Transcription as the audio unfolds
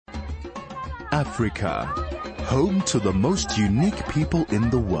Africa, home to the most unique people in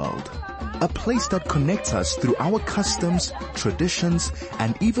the world. A place that connects us through our customs, traditions,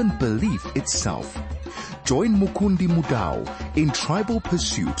 and even belief itself. Join Mukundi Mudau in Tribal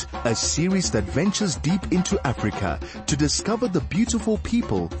Pursuit, a series that ventures deep into Africa to discover the beautiful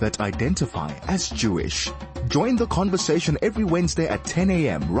people that identify as Jewish. Join the conversation every Wednesday at 10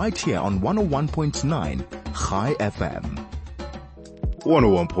 a.m. right here on 101.9 Chai FM.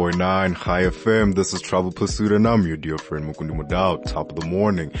 101.9 Chai FM. This is Travel Pursuit and I'm your dear friend Mukundi Mudau. Top of the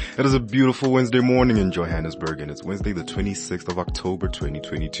morning. It is a beautiful Wednesday morning in Johannesburg and it's Wednesday the 26th of October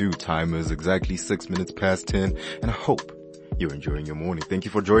 2022. Time is exactly 6 minutes past 10 and I hope you're enjoying your morning. Thank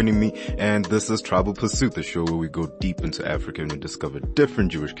you for joining me, and this is Tribal Pursuit, the show where we go deep into Africa and we discover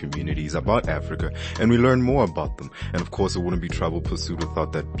different Jewish communities about Africa and we learn more about them. And of course it wouldn't be Tribal Pursuit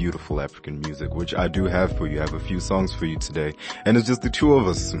without that beautiful African music, which I do have for you. I have a few songs for you today, and it's just the two of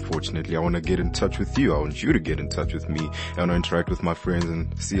us, unfortunately. I want to get in touch with you. I want you to get in touch with me. I want to interact with my friends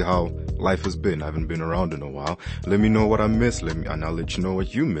and see how life has been. I haven't been around in a while. Let me know what I missed, and I'll let you know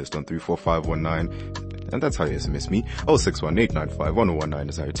what you missed on 34519. And that's how you SMS me. 061-895-1019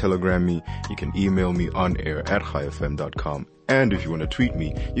 is how you telegram me. You can email me on air at chaifm.com. And if you want to tweet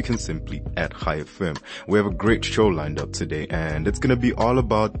me, you can simply at chaifm. We have a great show lined up today, and it's going to be all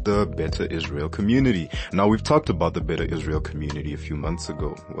about the Better Israel community. Now, we've talked about the Better Israel community a few months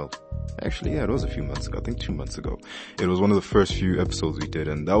ago. Well, actually, yeah, it was a few months ago. I think 2 months ago. It was one of the first few episodes we did,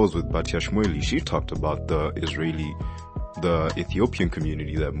 and that was with Batya Shmueli. She talked about the Ethiopian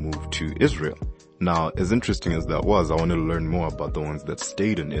community that moved to Israel. Now, as interesting as that was, I wanted to learn more about the ones that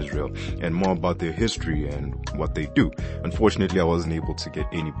stayed in Israel and more about their history and what they do. Unfortunately, I wasn't able to get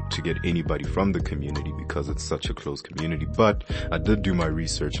anybody from the community because it's such a close community, but I did do my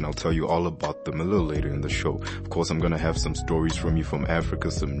research and I'll tell you all about them a little later in the show. Of course, I'm going to have some stories from you from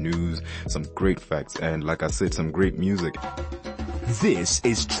Africa, some news, some great facts, and like I said, some great music. This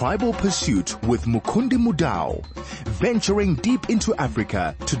is Tribal Pursuit with Mukundi Mudau, venturing deep into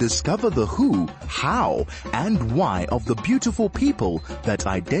Africa to discover the who, how, and why of the beautiful people that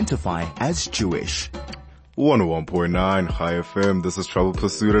identify as Jewish. 101.9 Chai FM. This is Travel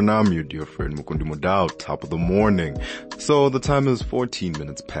Pursuit and I'm your dear friend Mukundi Mudau. Top of the morning. So the time is 14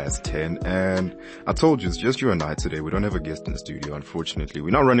 minutes past 10 and I told you it's just you and I today. We don't have a guest in the studio, unfortunately.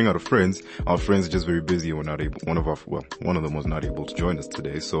 We're not running out of friends. Our friends are just very busy and we're not able, one of them was not able to join us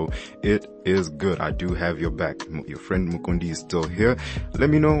today. So it is good. I do have your back. Your friend Mukundi is still here. Let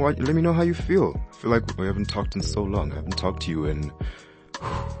me know how you feel. I feel like we haven't talked in so long. I haven't talked to you in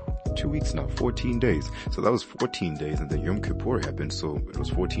 2 weeks now, 14 days. So that was 14 days and then Yom Kippur happened. So it was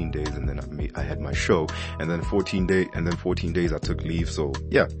 14 days and then I had my show and then 14 days I took leave. So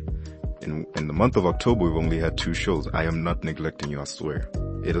yeah, in the month of October, we've only had 2 shows. I am not neglecting you, I swear.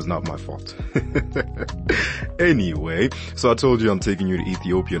 It is not my fault. Anyway, so I told you I'm taking you to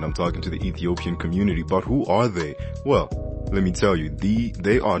Ethiopia and I'm talking to the Ethiopian community, but who are they? Well, let me tell you,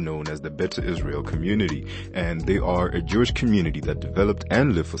 they are known as the Better Israel community, and they are a Jewish community that developed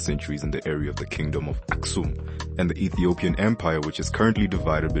and lived for centuries in the area of the kingdom of Aksum and the Ethiopian Empire, which is currently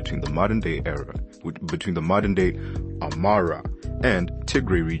divided between the modern day Amhara and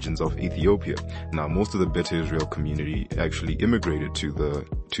Tigray regions of Ethiopia. Now, most of the Better Israel community actually immigrated to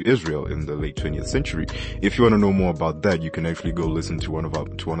Israel in the late 20th century. If you want to know more about that, you can actually go listen to one of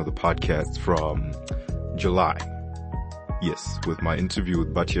the podcasts from July. Yes, with my interview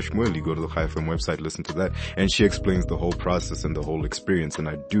with Batya Shmueli. Go to the Chai FM website, listen to that, and she explains the whole process and the whole experience, and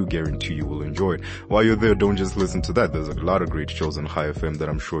I do guarantee you will enjoy it. While you're there, don't just listen to that. There's a lot of great shows on Chai FM that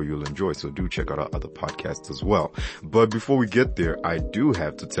I'm sure you'll enjoy, so do check out our other podcasts as well. But before we get there, I do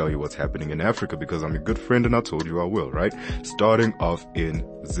have to tell you what's happening in Africa because I'm a good friend and I told you I will, right? Starting off in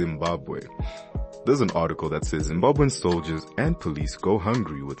Zimbabwe. There's an article that says Zimbabwean soldiers and police go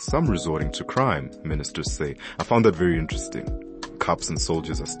hungry with some resorting to crime, ministers say. I found that very interesting. Cops and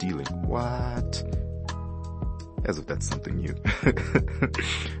soldiers are stealing. What? As if that's something new.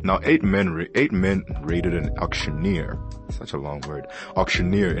 Now, eight men raided an auctioneer, such a long word,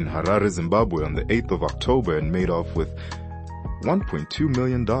 auctioneer in Harare, Zimbabwe on the 8th of October and made off with $1.2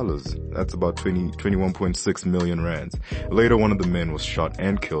 million. That's about 21.6 million rands. Later, one of the men was shot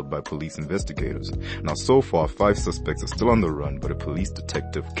and killed by police investigators. Now, so far, 5 suspects are still on the run, but a police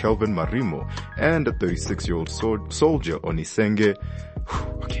detective, Kelvin Marimo, and a 36-year-old soldier, Onisenge,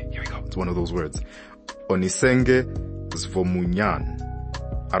 okay, here we go. It's one of those words. Onisenge Zvomunyan.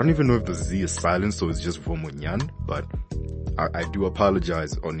 I don't even know if the Z is silent, so it's just Vomunyan, but I do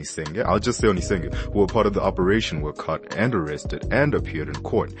apologize, Onisenge. I'll just say Onisenge, who were part of the operation, were caught and arrested and appeared in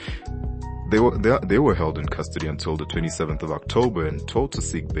court. They were held in custody until the 27th of October and told to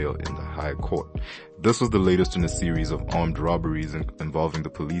seek bail in the High Court. This was the latest in a series of armed robberies involving the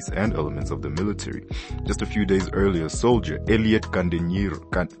police and elements of the military. Just a few days earlier, soldier Elliot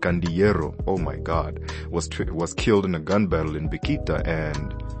Candillero, oh my God, was killed in a gun battle in Bikita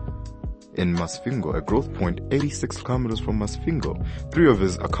and in Masvingo, a growth point 86 kilometers from Masvingo. 3 of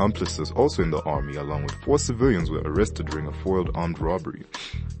his accomplices, also in the army, along with 4 civilians, were arrested during a foiled armed robbery.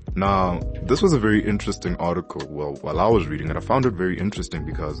 Now, this was a very interesting article, while I was reading it, I found it very interesting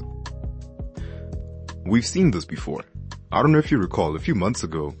because we've seen this before. I don't know if you recall, a few months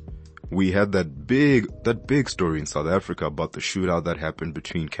ago, we had that big story in South Africa about the shootout that happened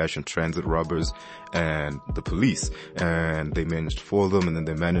between cash and transit robbers and the police. And they managed to foil them, and then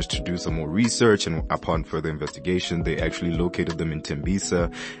they managed to do some more research, and upon further investigation, they actually located them in Tembisa,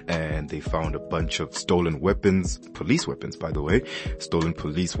 and they found a bunch of stolen weapons, police weapons, by the way, stolen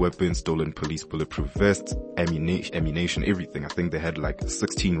police weapons, stolen police bulletproof vests, ammunition, everything. I think they had like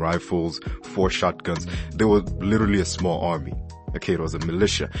 16 rifles, 4 shotguns. They were literally a small army. Okay, it was a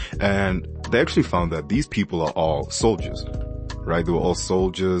militia. And they actually found that these people are all soldiers, right? They were all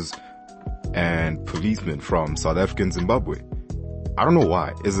soldiers and policemen from South African Zimbabwe. I don't know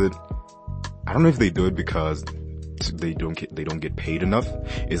why. I don't know if they do it because they don't get paid enough.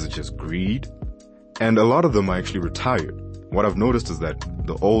 Is it just greed? And a lot of them are actually retired. What I've noticed is that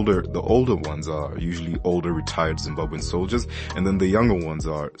the older ones are usually older retired Zimbabwean soldiers, and then the younger ones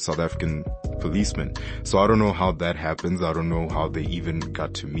are South African policemen. So I don't know how that happens. I don't know how they even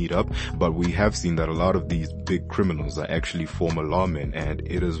got to meet up, but we have seen that a lot of these big criminals are actually former lawmen, and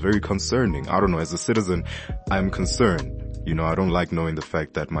it is very concerning. I don't know, as a citizen, I'm concerned. You know, I don't like knowing the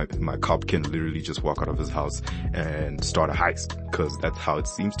fact that my cop can literally just walk out of his house and start a heist, because that's how it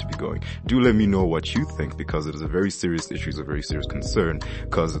seems to be going. Do let me know what you think, because it is a very serious issue, it's a very serious concern,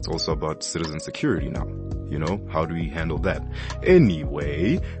 because it's also about citizen security now. You know, how do we handle that?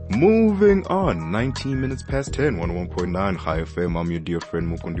 Anyway, moving on. 19 minutes past 10, 101.9 High FM. I'm your dear friend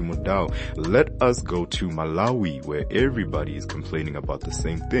Mukundi Mudau. Let us go to Malawi, where everybody is complaining about the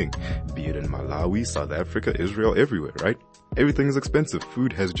same thing. Be it in Malawi, South Africa, Israel, everywhere, right? Everything is expensive.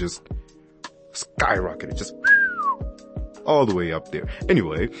 Food has just skyrocketed, just all the way up there.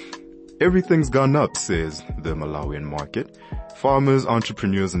 Anyway, everything's gone up, says the Malawian market. Farmers,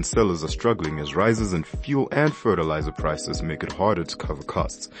 entrepreneurs, and sellers are struggling as rises in fuel and fertilizer prices make it harder to cover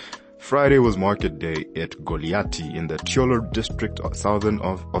costs. Friday was market day at Goliati in the Tyolo district of southern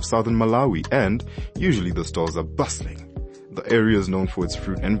Malawi, and usually the stalls are bustling. The area is known for its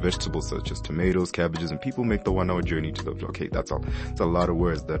fruit and vegetables such as tomatoes, cabbages, and people make the 1-hour journey to the... Okay, that's a lot of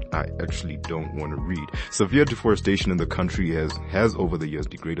words that I actually don't want to read. Severe deforestation in the country has over the years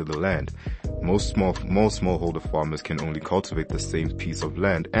degraded the land. Most smallholder farmers can only cultivate the same piece of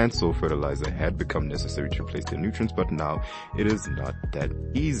land, and so fertilizer had become necessary to replace their nutrients, but now it is not that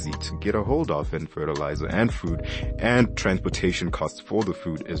easy to get a hold of, and fertilizer and food and transportation costs for the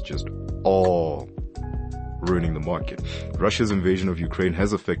food is just all ruining the market. Russia's invasion of Ukraine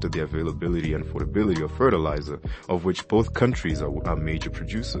has affected the availability and affordability of fertilizer, of which both countries are major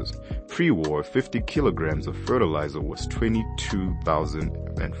producers. Pre-war, 50 kilograms of fertilizer was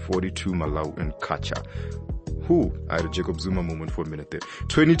 22,042 Malawian kwacha. I had a Jacob Zuma moment for a minute there.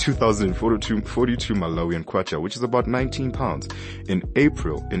 22,042 Malawian kwacha, which is about 19 pounds. In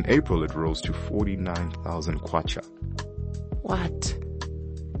April, it rose to 49,000 kwacha. What?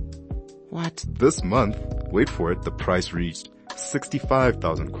 This month, wait for it, the price reached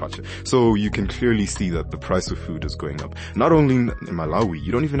 65,000 kwacha. So you can clearly see that the price of food is going up. Not only in Malawi,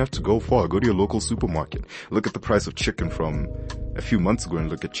 you don't even have to go far. Go to your local supermarket. Look at the price of chicken from a few months ago and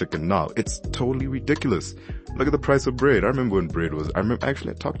look at chicken now. It's totally ridiculous. Look at the price of bread. I remember when bread was, I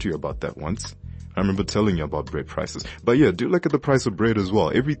talked to you about that once. I remember telling you about bread prices. But yeah, do look at the price of bread as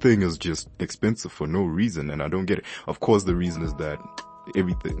well. Everything is just expensive for no reason, and I don't get it. Of course, the reason is that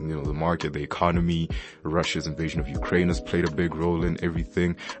everything, the market, the economy, Russia's invasion of Ukraine has played a big role in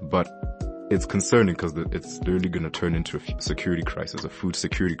everything, but it's concerning because it's literally going to turn into a security crisis, a food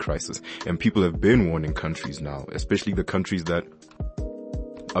security crisis. And people have been warning countries now, especially the countries that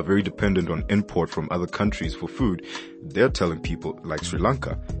are very dependent on import from other countries for food. They're telling people like Sri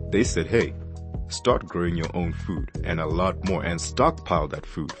Lanka, they said, hey, start growing your own food and a lot more, and stockpile that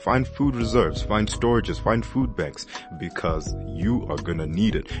food. Find food reserves, find storages, find food banks, because you are gonna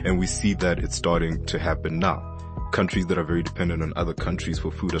need it. And we see that it's starting to happen now. countries that are very dependent on other countries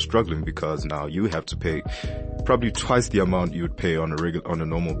for food are struggling because now you have to pay probably twice the amount you would pay on a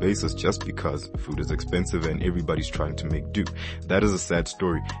normal basis just because food is expensive and everybody's trying to make do. That is a sad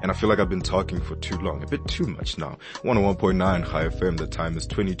story, and I feel like I've been talking for too long, a bit too much now. 101.9 High FM, the time is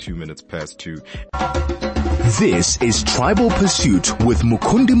 22 minutes past 2. This is Tribal Pursuit with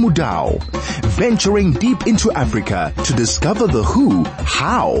Mukundi Mudau, venturing deep into Africa to discover the who,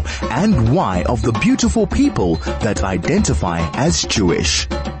 how, and why of the beautiful people that identify as Jewish.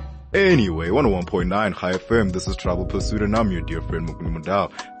 Anyway, 101.9 High FM, this is Tribal Pursuit, and I'm your dear friend Mukundi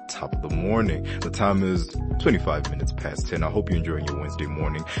Mudau. Top of the morning. The time is 25 minutes past 10. I hope you're enjoying your Wednesday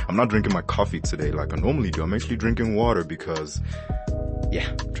morning. I'm not drinking my coffee today like I normally do. I'm actually drinking water because,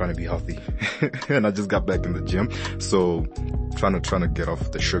 I'm trying to be healthy. And I just got back in the gym. So trying to get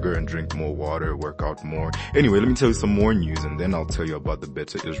off the sugar and drink more water, work out more. Anyway, let me tell you some more news and then I'll tell you about the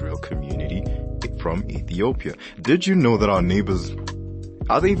Better Israel community from Ethiopia. Did you know that our neighbors,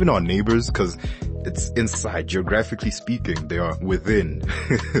 are they even our neighbors? Because it's inside. Geographically speaking, they are within.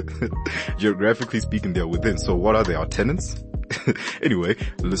 Geographically speaking, they are within. So what are they? Our tenants? Anyway,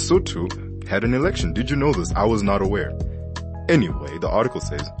 Lesotho had an election. Did you know this? I was not aware. Anyway, the article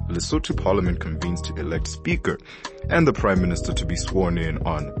says Lesotho Parliament convenes to elect Speaker and the Prime Minister to be sworn in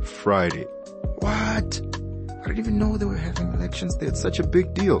on Friday. What? I didn't even know they were having elections there. It's such a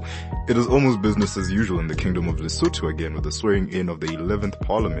big deal. It is almost business as usual in the Kingdom of Lesotho again with the swearing in of the 11th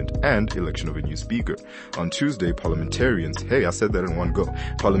Parliament and election of a new speaker. On Tuesday, parliamentarians, I said that in one go.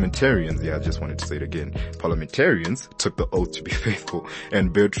 Parliamentarians, I just wanted to say it again. Parliamentarians took the oath to be faithful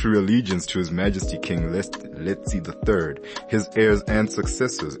and bear true allegiance to His Majesty King Letsi III, his heirs and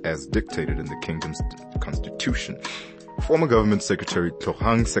successors as dictated in the kingdom's constitution. Former Government Secretary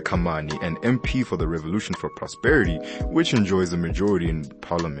Tlohang Sekamane, an MP for the Revolution for Prosperity, which enjoys a majority in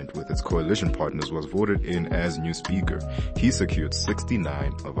Parliament with its coalition partners, was voted in as new Speaker. He secured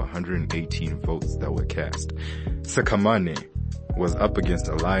 69 of 118 votes that were cast. Sekamane was up against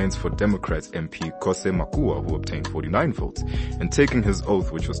Alliance for Democrats MP Kose Makua, who obtained 49 votes. And taking his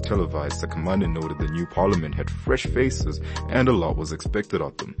oath, which was televised, Sekamane noted the new parliament had fresh faces and a lot was expected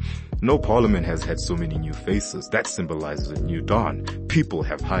of them. No parliament has had so many new faces. That symbolizes a new dawn. People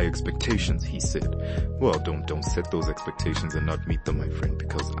have high expectations, he said. Well, don't set those expectations and not meet them, my friend,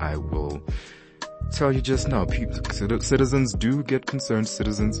 because I will tell you just now, citizens do get concerned,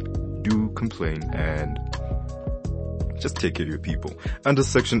 citizens do complain, and just take care of your people. Under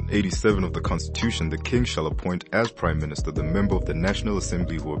Section 87 of the Constitution, the King shall appoint as Prime Minister the member of the National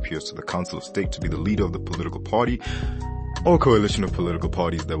Assembly who appears to the Council of State to be the leader of the political party or coalition of political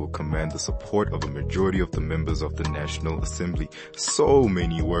parties that will command the support of a majority of the members of the National Assembly. So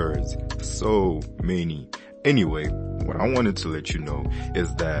many words. So many. Anyway, what I wanted to let you know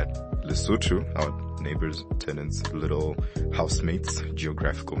is that Lesotho, our neighbors, tenants, little housemates,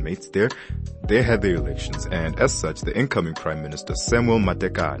 geographical mates there, they had their elections, and as such, the incoming Prime Minister, Samuel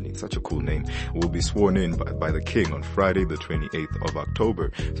Matekane, such a cool name, will be sworn in by the King on Friday, the 28th of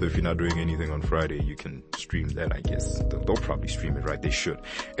October. So if you're not doing anything on Friday, you can stream that, I guess. They'll probably stream it, right? They should.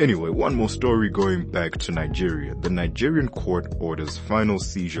 Anyway, one more story going back to Nigeria. The Nigerian court orders final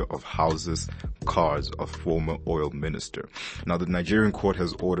seizure of houses, cars of former oil minister. Now, the Nigerian court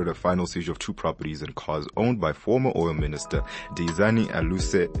has ordered a final seizure of 2 properties and cars owned by former oil minister Diezani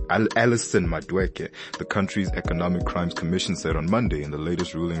Alison Madueke, the country's Economic Crimes Commission said on Monday in the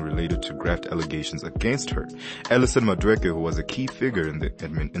latest ruling related to graft allegations against her. Alison Madueke, who was a key figure in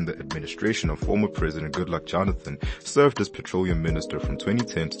the administration of former President Goodluck Jonathan, served as petroleum minister from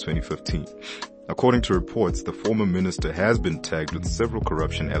 2010 to 2015. According to reports, the former minister has been tagged with several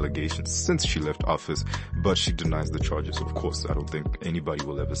corruption allegations since she left office, but she denies the charges. Of course, I don't think anybody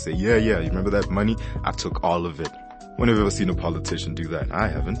will ever say, yeah, you remember that money? I took all of it. When have you ever seen a politician do that? I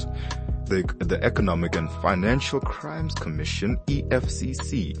haven't. The Economic and Financial Crimes Commission,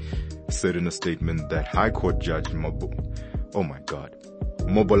 EFCC, said in a statement that High Court Judge Mobolaji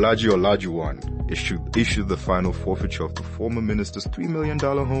Olajuwon issued the final forfeiture of the former minister's $3 million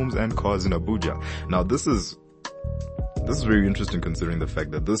homes and cars in Abuja. Now this is very interesting considering the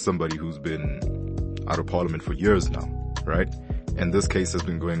fact that this is somebody who's been out of parliament for years now, right? And this case has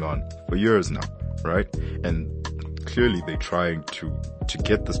been going on for years now, right? And clearly they're trying to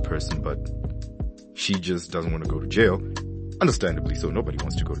get this person, but she just doesn't want to go to jail. Understandably so, nobody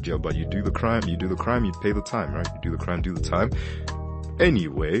wants to go to jail, but you do the crime, you pay the time, right? You do the crime, do the time.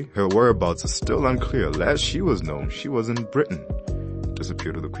 Anyway, her whereabouts is still unclear. Last she was known, she was in Britain.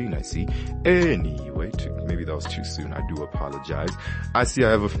 disappeared with the queen, I see. Anyway, maybe that was too soon. I do apologize. I see I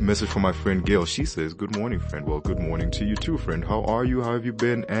have a message from my friend Gail. She says, good morning, friend. Well, good morning to you too, friend. How are you? How have you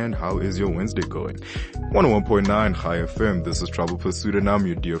been? And how is your Wednesday going? 101.9 High FM. This is Trouble Pursuit and I'm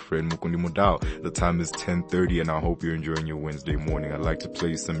your dear friend Mukundi Mudau. The time is 10:30 and I hope you're enjoying your Wednesday morning. I'd like to play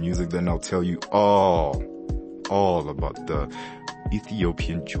you some music, then I'll tell you all about the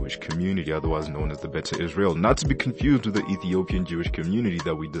Ethiopian Jewish community, otherwise known as the Better Israel. Not to be confused with the Ethiopian Jewish community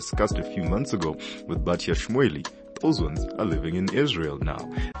that we discussed a few months ago with Batya Shmueli. Those ones are living in Israel now.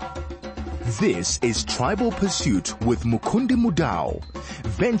 This is Tribal Pursuit with Mukundi Mudau,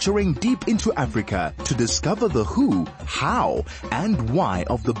 venturing deep into Africa to discover the who, how, and why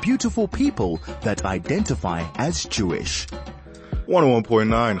of the beautiful people that identify as Jewish.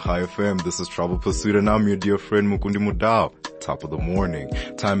 101.9 High FM, this is Tribal Pursuit and I'm your dear friend Mukundi Mudau. Top of the morning.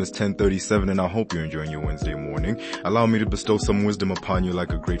 Time is 10:37 and I hope you're enjoying your Wednesday morning. Allow me to bestow some wisdom upon you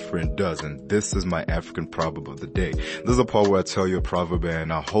like a great friend does, and this is my African proverb of the day. This is a part where I tell you a proverb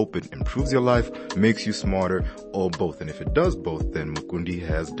and I hope it improves your life, makes you smarter, or both. And if it does both, then Mukundi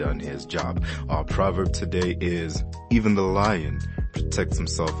has done his job. Our proverb today is, even the lion protects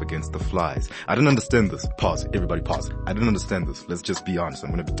himself against the flies. I didn't understand this. Pause. Everybody pause. I didn't understand this. Let's just be honest.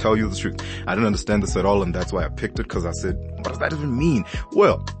 I'm going to tell you the truth. I didn't understand this at all, and that's why I picked it, because I said, what does that even mean?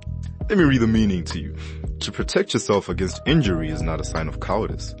 Well, let me read the meaning to you. To protect yourself against injury is not a sign of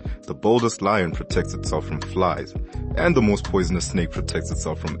cowardice. The boldest lion protects itself from flies, and the most poisonous snake protects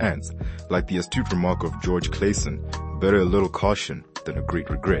itself from ants. Like the astute remark of George Clayson, better a little caution than a great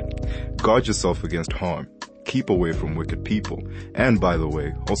regret. Guard yourself against harm. Keep away from wicked people. And by the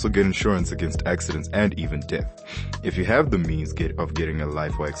way, also get insurance against accidents and even death. If you have the means of getting a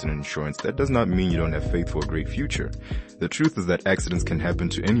life or accident insurance, that does not mean you don't have faith for a great future. The truth is that accidents can happen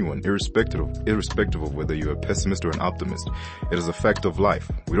to anyone, irrespective of whether you're a pessimist or an optimist. It is a fact of life.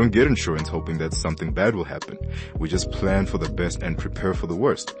 We don't get insurance hoping that something bad will happen. We just plan for the best and prepare for the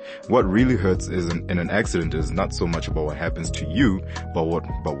worst. What really hurts in an accident is not so much about what happens to you, but what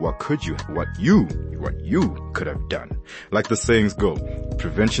you could have done. Like the sayings go,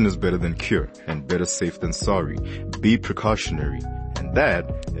 prevention is better than cure and better safe than sorry. Be precautionary. And that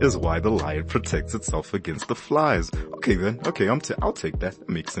is why the lion protects itself against the flies. Okay then. Okay, I'll take that. That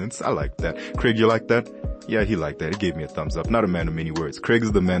makes sense. I like that. Craig, you like that? Yeah, he liked that. He gave me a thumbs up. Not a man of many words. Craig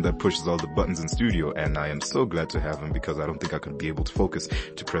is the man that pushes all the buttons in studio, and I am so glad to have him because I don't think I could be able to focus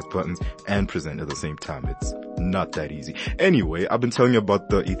to press buttons and present at the same time. It's not that easy. Anyway, I've been telling you about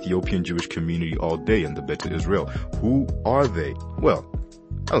the Ethiopian Jewish community all day and the Better Israel. Who are they? Well,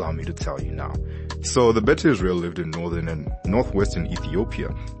 allow me to tell you now. So the Better Israel lived in northern and northwestern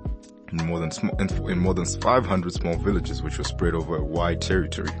Ethiopia in more than 500 small villages which were spread over a wide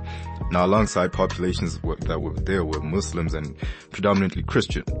territory. Now, alongside populations that were there were Muslims and predominantly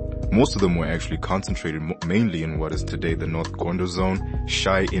Christian. Most of them were actually concentrated mainly in what is today the North Gondo Zone,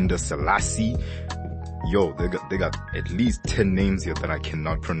 Shai Inda Selassie. Yo, they got at least 10 names here that I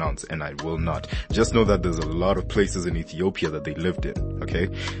cannot pronounce, and I will not. Just know that there's a lot of places in Ethiopia that they lived in, okay?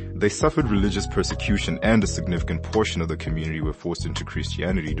 They suffered religious persecution, and a significant portion of the community were forced into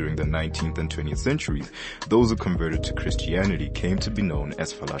Christianity during the 19th and 20th centuries. Those who converted to Christianity came to be known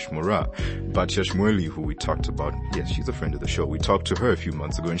as Falash Mora. Batya Shmueli, who we talked about, yes, she's a friend of the show. We talked to her a few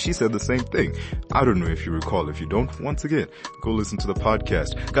months ago, and she said the same thing. I don't know if you recall. If you don't, once again, go listen to the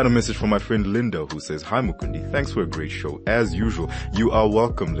podcast. Got a message from my friend Linda, who says, hi Mukundi, thanks for a great show. As usual, you are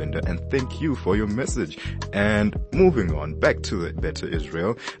welcome, Linda, and thank you for your message. And moving on, back to the Better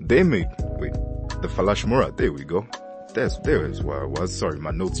Israel. They made, the Falash Mora, there we go. There is where I was. Sorry,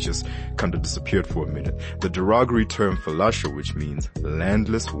 my notes just kind of disappeared for a minute. The derogatory term falasha, which means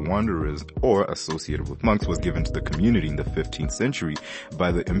landless wanderers or associated with monks, was given to the community in the 15th century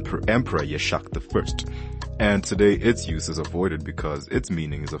by the Emperor Yeshak I. And today its use is avoided because its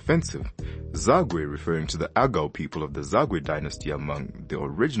meaning is offensive. Zagwe, referring to the Agau people of the Zagwe dynasty among the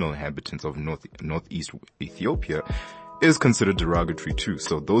original inhabitants of northeast Ethiopia, is considered derogatory too.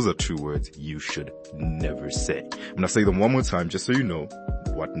 So those are two words you should never say. I'm going to say them one more time just so you know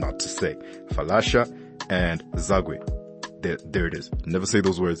what not to say. Falasha and Zagwe. There it is. Never say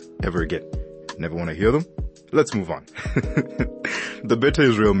those words ever again. Never want to hear them? Let's move on. The Better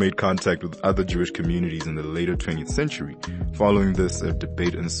Israel made contact with other Jewish communities in the later 20th century. Following this, a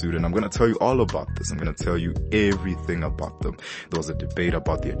debate ensued, and I'm going to tell you all about this. I'm going to tell you everything about them. There was a debate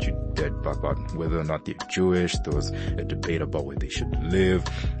about whether or not they're Jewish. There was a debate about where they should live.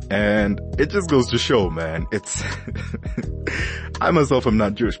 And it just goes to show, man, it's, I myself am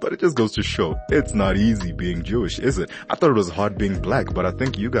not Jewish, but it just goes to show it's not easy being Jewish, is it? I thought it was hard being black, but I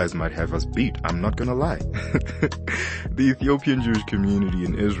think you guys might have us beat. I'm not going to lie. The Ethiopian Jewish community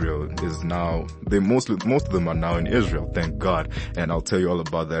in Israel is now, most of them are now in Israel, thank God. And I'll tell you all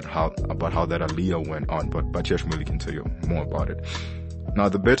about that, how that Aliyah went on, but Batyash Mili can tell you more about it. Now,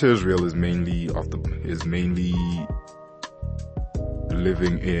 the Better Israel is mainly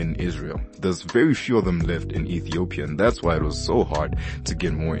living in Israel. There's very few of them left in Ethiopia, and that's why it was so hard to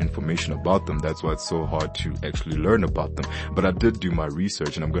get more information about them. That's why it's so hard to actually learn about them. But I did do my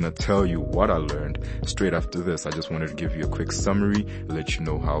research, and I'm going to tell you what I learned straight after this. I just wanted to give you a quick summary, let you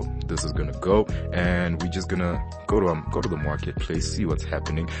know how this is going to go, and we're just going to go to the marketplace, see what's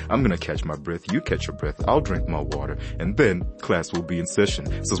happening. I'm going to catch my breath, you catch your breath, I'll drink my water, and then class will be in session.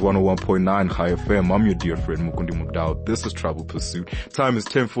 This is 101.9 High FM. I'm your dear friend Mukundi Mudao. This is Tribal Pursuit. Time is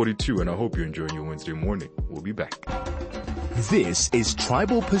 10:42, and I hope you're enjoying your Wednesday morning. We'll be back. This is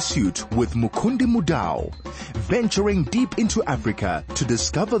Tribal Pursuit with Mukundi Mudao, venturing deep into Africa to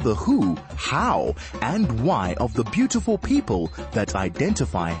discover the who, how, and why of the beautiful people that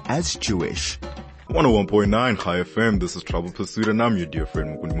identify as Jewish. 101.9 High FM, this is Tribal Pursuit, and I'm your dear friend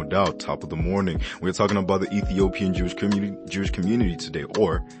Mukundi Mudao. Top of the morning. We're talking about the Ethiopian Jewish community today,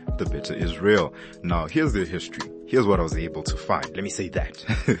 or the Better Israel. Now, here's their history. Here's what I was able to find. Let me say that.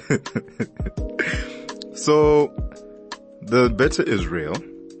 So, the Better Israel,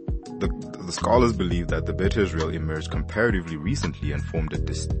 the scholars believe that the Better Israel emerged comparatively recently and formed a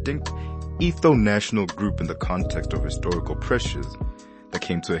distinct ethno-national group in the context of historical pressures that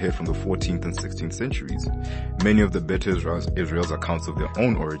came to a head from the 14th and 16th centuries. Many of the Better Israel's accounts of their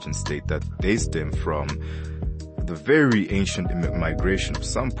own origin state that they stem from the very ancient migration of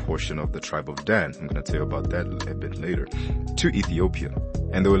some portion of the tribe of Dan, I'm going to tell you about that a bit later, to Ethiopia.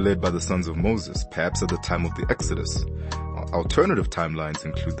 And they were led by the sons of Moses, perhaps at the time of the Exodus. Alternative timelines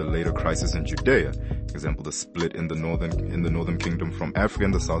include the later crisis in Judea, for example, the split in the northern kingdom from Africa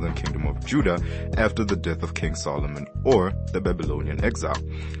and the southern kingdom of Judah after the death of King Solomon, or the Babylonian exile.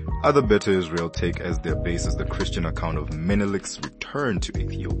 Other Better Israel take as their basis the Christian account of Menelik's return to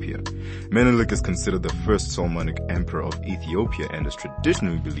Ethiopia. Menelik is considered the first Solomonic emperor of Ethiopia and is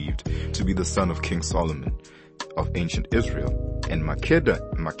traditionally believed to be the son of King Solomon of ancient Israel, and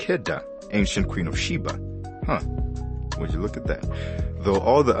Makeda, ancient queen of Sheba. Would you look at that? Though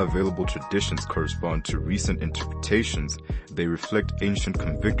all the available traditions correspond to recent interpretations, they reflect ancient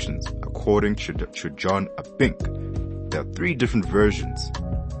convictions. According to John Abink, there are 3 different versions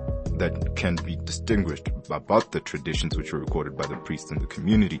that can be distinguished about the traditions which were recorded by the priests in the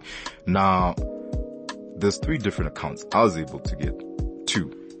community. Now, there's 3 different accounts. I was able to get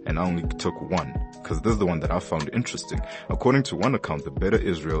 2. And I only took one, because this is the one that I found interesting. According to one account, the Better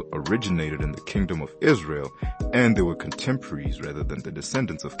Israel originated in the kingdom of Israel, and they were contemporaries rather than the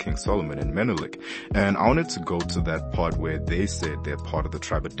descendants of King Solomon and Menelik. And I wanted to go to that part where they said they're part of the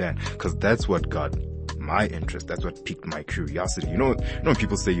tribe of Dan, because that's what got my interest. That's what piqued my curiosity. You know when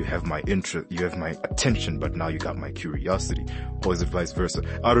people say you have my interest, you have my attention, but now you got my curiosity. Or is it vice versa?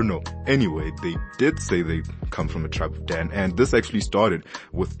 I don't know. Anyway, they did say they come from the tribe of Dan, and this actually started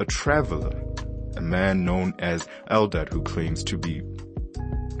with a traveler, a man known as Eldad, who claimed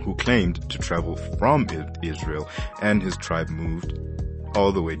to travel from Israel, and his tribe moved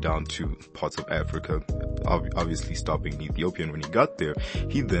all the way down to parts of Africa, obviously stopping in Ethiopia. And when he got there,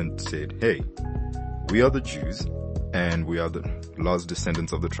 he then said, hey, we are the Jews, and we are the lost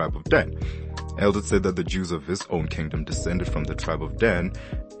descendants of the tribe of Dan. Eldad said that the Jews of his own kingdom descended from the tribe of Dan,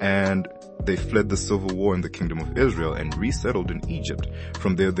 and they fled the civil war in the kingdom of Israel and resettled in Egypt.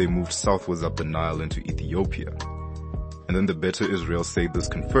 From there, they moved southwards up the Nile into Ethiopia. And then the Better Israel say this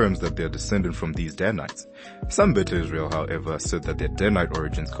confirms that they are descended from these Danites. Some Better Israel, however, said that their Danite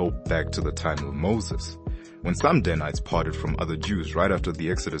origins go back to the time of Moses, when some Danites parted from other Jews right after the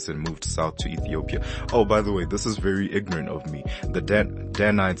Exodus and moved south to Ethiopia. Oh, by the way, this is very ignorant of me. The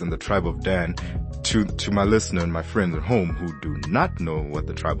Danites and the tribe of Dan, to my listener and my friends at home who do not know what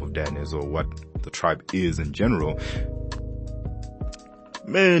the tribe of Dan is or what the tribe is in general,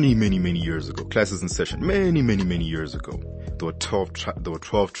 many years ago, classes in session, many years ago, there were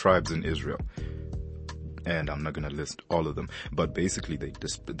 12 tribes in Israel. And I'm not going to list all of them, but basically they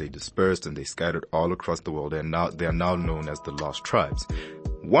dispersed and they scattered all across the world, and now they are now known as the lost tribes.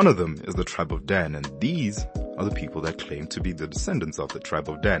 One of them is the tribe of Dan, and these are the people that claim to be the descendants of the tribe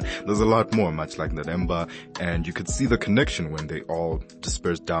of Dan. There's a lot more, much like Naremba, and you could see the connection when they all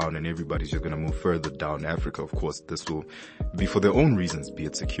dispersed down and everybody's just going to move further down Africa. Of course, this will be for their own reasons, be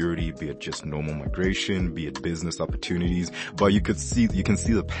it security, be it just normal migration, be it business opportunities, but you can see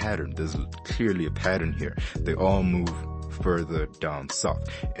the pattern. There's clearly a pattern here. They all move further down south.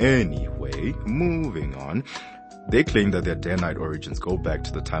 Anyway, moving on. They claim that their Danite origins go back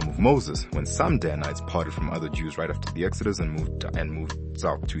to the time of Moses, when some Danites parted from other Jews right after the Exodus and moved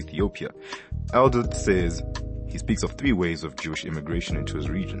south to Ethiopia. Eldad says he speaks of 3 waves of Jewish immigration into his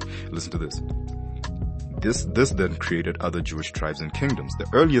region. Listen to this. This then created other Jewish tribes and kingdoms. The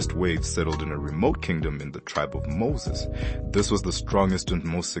earliest wave settled in a remote kingdom in the tribe of Moses. This was the strongest and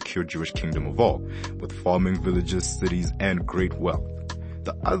most secure Jewish kingdom of all, with farming villages, cities, and great wealth.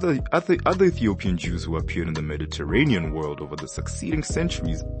 The other Ethiopian Jews who appeared in the Mediterranean world over the succeeding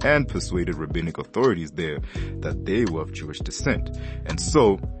centuries and persuaded rabbinic authorities there that they were of Jewish descent. And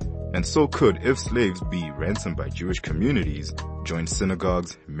so could, if slaves be ransomed by Jewish communities, join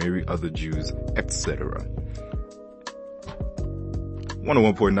synagogues, marry other Jews, etc.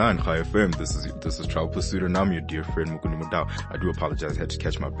 101.9 High FM. This is Travel Pursuit, and I'm your dear friend Mukundi Mudau. I do apologize, I had to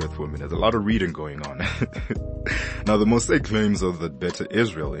catch my breath for a minute. There's a lot of reading going on. Now, the Mosaic claims of the Beta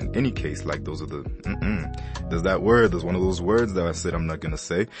Israel, in any case, like those of there's one of those words that I said I'm not gonna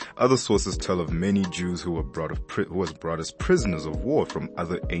say. Other sources tell of many Jews who were brought as prisoners of war from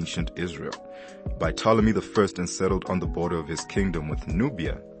other ancient Israel by Ptolemy I and settled on the border of his kingdom with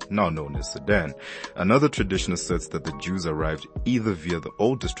Nubia, now known as Sudan. Another tradition asserts that the Jews arrived either via the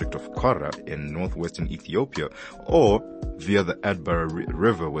old district of Qara in northwestern Ethiopia or via the Adbara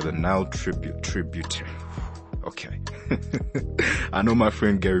River where the Nile tributary. Okay. I know my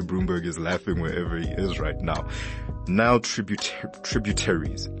friend Gary Bloomberg is laughing wherever he is right now. Nile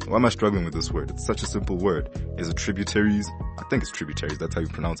tributaries. Why am I struggling with this word? It's such a simple word. Is it tributaries? I think it's tributaries. That's how you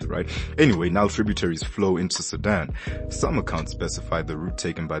pronounce it, right? Anyway, Nile tributaries flow into Sudan. Some accounts specify the route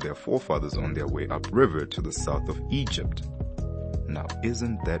taken by their forefathers on their way upriver to the south of Egypt. Now,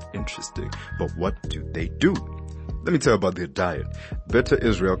 isn't that interesting? But what do they do? Let me tell you about their diet. Beta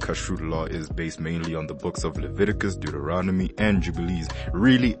Israel Kashrut law is based mainly on the books of Leviticus, Deuteronomy, and Jubilees.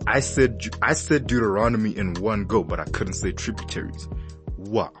 Really, I said Deuteronomy in one go, but I couldn't say tributaries.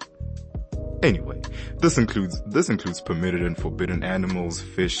 Wow. Anyway, this includes permitted and forbidden animals,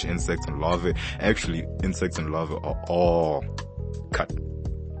 fish, insects, and larvae. Actually, insects and larvae are all cut.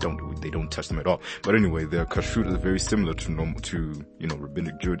 They don't touch them at all. But anyway, their kashrut is very similar to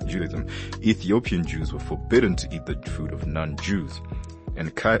rabbinic Judaism. Ethiopian Jews were forbidden to eat the food of non-Jews. And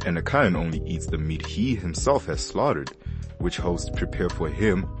a Kayan only eats the meat he himself has slaughtered, which hosts prepare for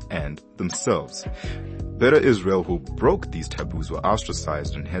him and themselves. Beta Israel who broke these taboos were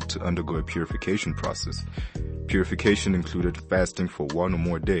ostracized and had to undergo a purification process. Purification included fasting for 1 or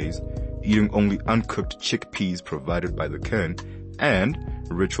more days, eating only uncooked chickpeas provided by the Ken, and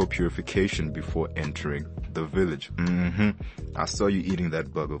ritual purification before entering the village. I saw you eating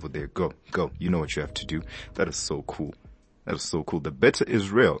that bug over there. Go. You know what you have to do. That is so cool. The Beta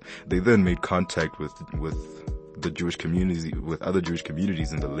Israel, they then made contact with the Jewish community, with other Jewish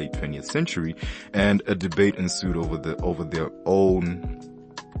communities in the late 20th century, and a debate ensued over their own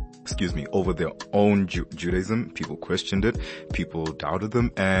Judaism. People questioned it, people doubted them,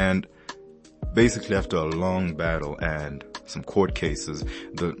 and basically after a long battle and some court cases,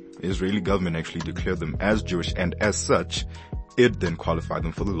 the Israeli government actually declared them as Jewish, and as such, it then qualified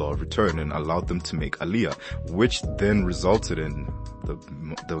them for the law of return and allowed them to make Aliyah, which then resulted in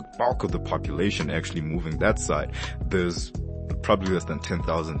the bulk of the population actually moving that side. There's probably less than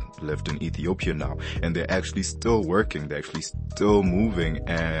 10,000 left in Ethiopia now, and they're actually still working, they're actually still moving,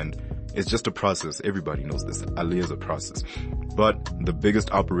 and it's just a process. Everybody knows this. Aliyah is a process. But the biggest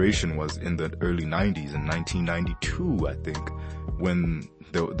operation was in the early 90s, in 1992, I think, when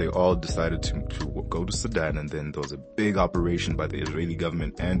they all decided to go to Sudan, and then there was a big operation by the Israeli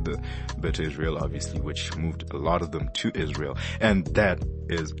government and the Beta Israel, obviously, which moved a lot of them to Israel. And that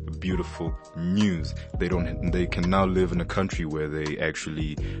is beautiful news. They can now live in a country where they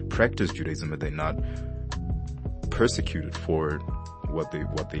actually practice Judaism, and they're not persecuted for what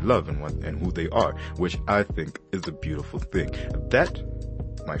they love and who they are, which I think is a beautiful thing. That,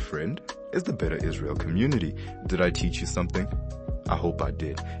 my friend, is the Beta Israel community. Did I teach you something? I hope I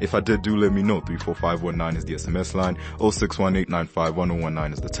did. If I did, do let me know. 34519 is the SMS line.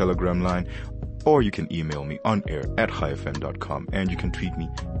 0618951019 is the Telegram line. Or you can email me on air at highfm.com, and you can tweet me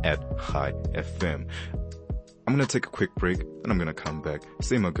at highfm. I'm going to take a quick break, and I'm going to come back,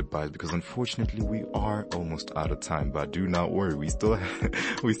 say my goodbyes, because unfortunately we are almost out of time. But do not worry, we still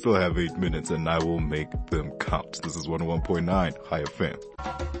have 8 minutes, and I will make them count. This is 101.9 High FM.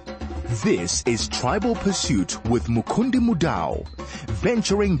 This is Tribal Pursuit with Mukundi Mudau,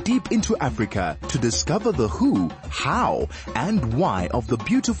 venturing deep into Africa to discover the who, how, and why of the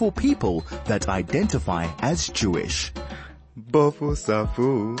beautiful people that identify as Jewish. Bofo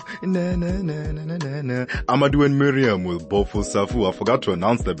Safu, na na na na na na. Amadou and Miriam with Bofo Safu. I forgot to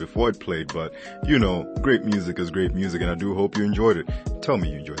announce that before it played, but you know, great music is great music, and I do hope you enjoyed it. Tell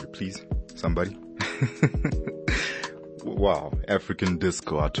me you enjoyed it, please. Somebody. Wow, African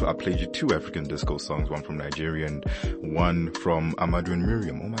disco. I played you 2 African disco songs, one from Nigeria and one from Amadou and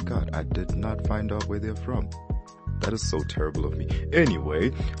Miriam. Oh my God, I did not find out where they're from. That is so terrible of me.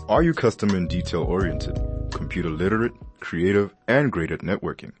 Anyway, are you customer and detail oriented, computer literate, creative, and great at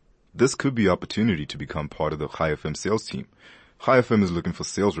networking? This could be an opportunity to become part of the High FM sales team. High FM is looking for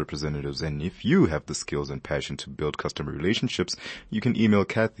sales representatives, and if you have the skills and passion to build customer relationships, you can email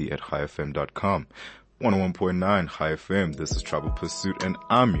Kathy at highfm.com. 101.9 High FM, this is Travel Pursuit, and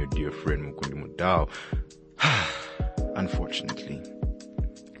I'm your dear friend Mukundi Mudao. Unfortunately,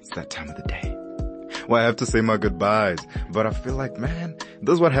 it's that time of the day. Well, I have to say my goodbyes, but I feel like, man,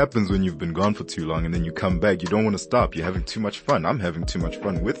 this is what happens when you've been gone for too long and then you come back. You don't want to stop. You're having too much fun. I'm having too much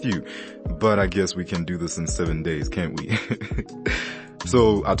fun with you, but I guess we can do this in 7 days, can't we?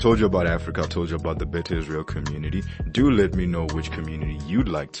 So I told you about Africa. I told you about the Better Israel community. Do let me know which community you'd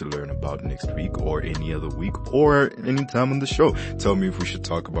like to learn about next week or any other week or any time on the show. Tell me if we should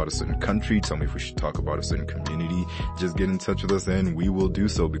talk about a certain country. Tell me if we should talk about a certain community. Just get in touch with us and we will do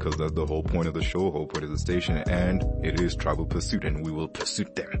so, because that's the whole point of the show, whole point of the station, and it is Travel Pursuit, and we will pursue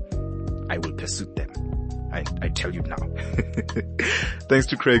them. I will pursue them. I tell you now. Thanks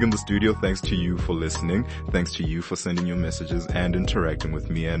to Craig in the studio. Thanks to you for listening. Thanks to you for sending your messages and interacting with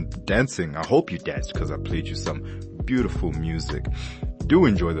me and dancing. I hope you danced, because I played you some beautiful music. Do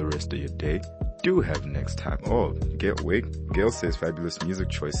enjoy the rest of your day. Do have next time. Oh, Gail says fabulous music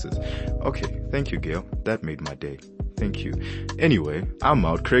choices. Okay, thank you, Gail. That made my day. Thank you. Anyway, I'm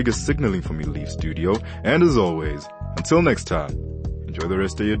out. Craig is signaling for me to leave studio. And as always, until next time, enjoy the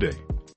rest of your day.